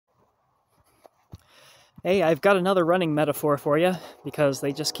Hey, I've got another running metaphor for you because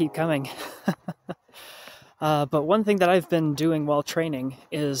they just keep coming. But one thing that I've been doing while training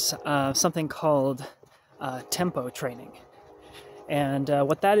is something called tempo training. And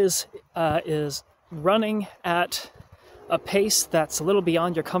what that is running at a pace that's a little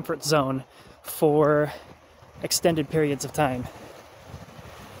beyond your comfort zone for extended periods of time.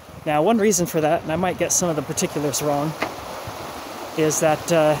 Now, one reason for that, and I might get some of the particulars wrong, is that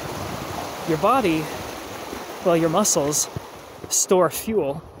your body, well, your muscles store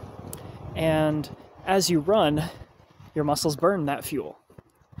fuel, and as you run, your muscles burn that fuel.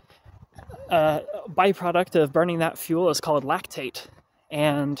 A byproduct of burning that fuel is called lactate,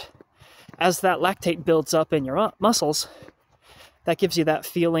 and as that lactate builds up in your muscles, that gives you that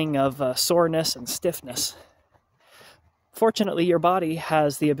feeling of soreness and stiffness. Fortunately, your body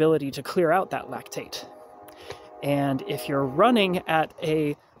has the ability to clear out that lactate, and if you're running at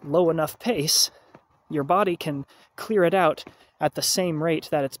a low enough pace, your body can clear it out at the same rate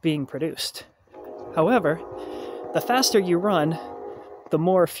that it's being produced. However, the faster you run, the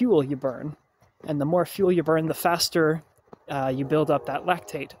more fuel you burn. And the more fuel you burn, the faster you build up that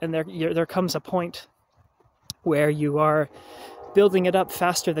lactate. And there comes a point where you are building it up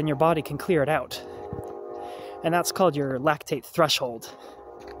faster than your body can clear it out. And that's called your lactate threshold.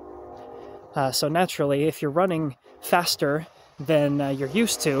 So naturally, if you're running faster than you're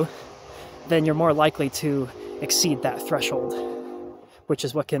used to, then you're more likely to exceed that threshold, which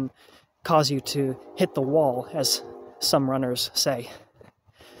is what can cause you to hit the wall, as some runners say.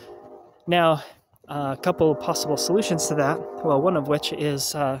 Now, a couple possible solutions to that, well, one of which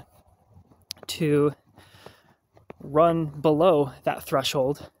is to run below that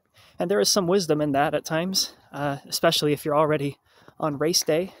threshold, and there is some wisdom in that at times, especially if you're already on race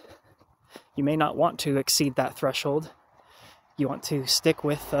day. You may not want to exceed that threshold. You want to stick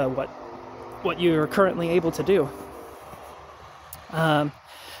with what you're currently able to do.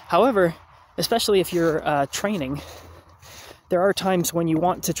 However, especially if you're training, there are times when you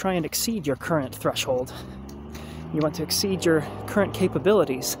want to try and exceed your current threshold. You want to exceed your current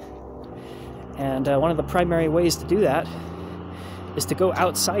capabilities. And one of the primary ways to do that is to go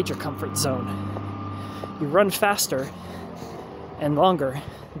outside your comfort zone. You run faster and longer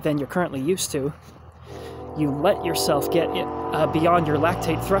than you're currently used to. You let yourself get beyond your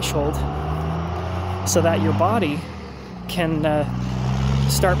lactate threshold so that your body can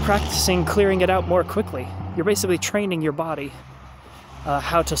start practicing clearing it out more quickly. You're basically training your body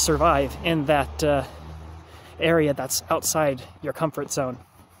how to survive in that area that's outside your comfort zone.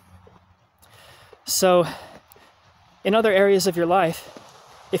 So, in other areas of your life,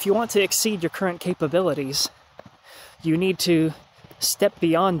 if you want to exceed your current capabilities, you need to step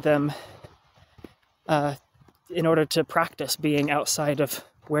beyond them in order to practice being outside of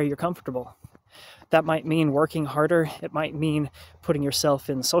where you're comfortable. That might mean working harder. It might mean putting yourself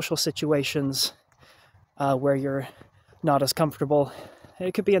in social situations where you're not as comfortable.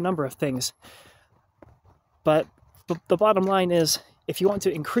 It could be a number of things. But the bottom line is, if you want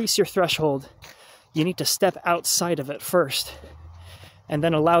to increase your threshold, you need to step outside of it first, and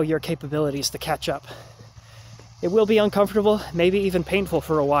then allow your capabilities to catch up. It will be uncomfortable, maybe even painful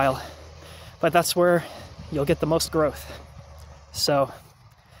for a while, but that's where you'll get the most growth. So,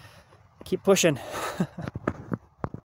 keep pushing.